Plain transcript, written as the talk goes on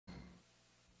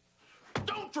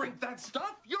Don't drink that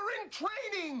stuff. You're in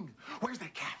training. Where's the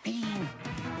caffeine?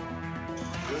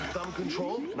 Good thumb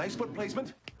control. Nice foot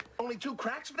placement. Only 2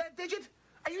 cracks for that digit?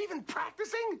 Are you even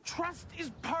practicing? Trust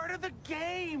is part of the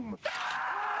game.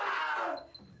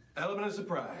 Element of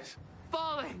surprise.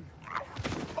 Falling.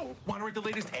 Oh, want to rate the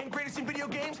latest and greatest in video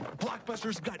games?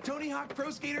 Blockbuster's got Tony Hawk Pro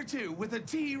Skater 2 with a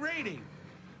T rating.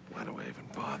 Why do I even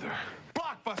bother?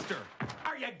 Blockbuster,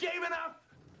 are you game enough?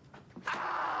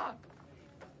 Ah!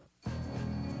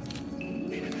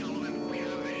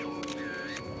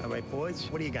 All right, boys,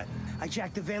 what do you got? I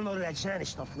jacked the van load of that Xanax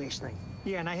stuff last night.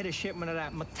 Yeah, and I hit a shipment of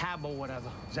that Motel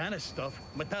whatever. Xanax stuff,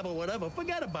 Motel whatever,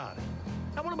 forget about it.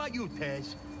 Now, what about you,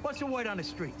 Tez? What's the word on the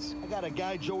streets? I got a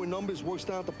guy, Joey Numbers, works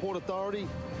down at the Port Authority.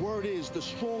 Word is the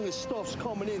strongest stuff's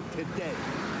coming in today.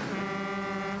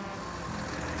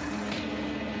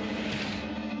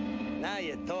 Now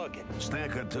you're talking.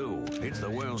 Stacker 2. It's the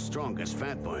world's strongest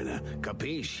fat burner.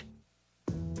 Capiche?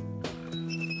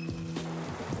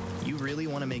 You really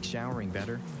want to make showering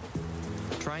better?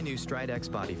 Try new Stridex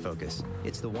Body Focus.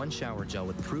 It's the one shower gel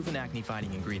with proven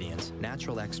acne-fighting ingredients,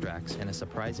 natural extracts, and a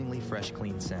surprisingly fresh,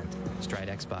 clean scent.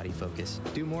 Stridex Body Focus.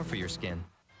 Do more for your skin.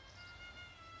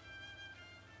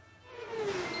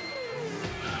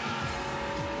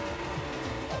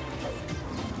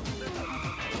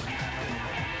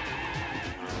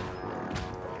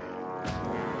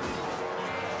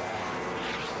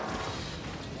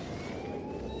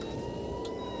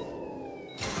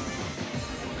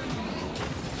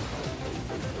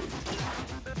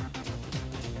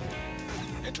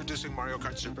 Introducing Mario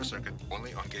Kart Super Circuit,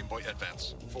 only on Game Boy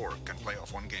Advance. 4 can play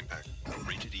off 1 game pack.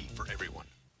 Rated E for everyone.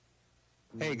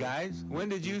 Hey guys, when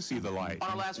did you see the light? On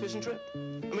our last fishing trip.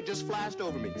 It just flashed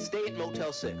over me. Stay at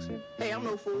Motel 6. Hey, I'm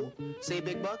no fool. Saved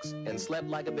big bucks and slept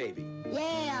like a baby.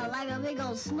 Yeah, like a big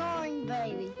old snoring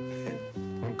baby.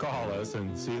 Call us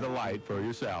and see the light for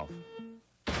yourself.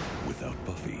 Without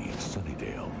Buffy,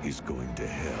 Sunnydale is going to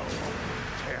hell.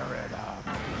 Tear it up.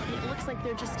 It looks like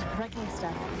they're just wrecking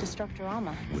stuff.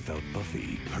 Destructorama. Without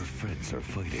Buffy, her friends are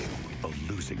fighting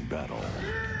a losing battle.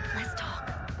 Let's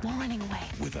talk. More running away.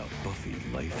 Without Buffy,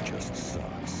 life just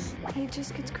sucks. He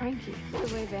just gets cranky, the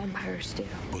way vampires do.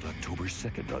 But October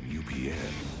 2nd on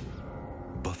UPN,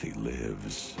 Buffy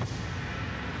lives.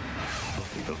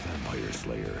 Buffy the Vampire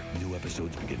Slayer. New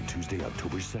episodes begin Tuesday,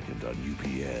 October 2nd on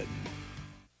UPN.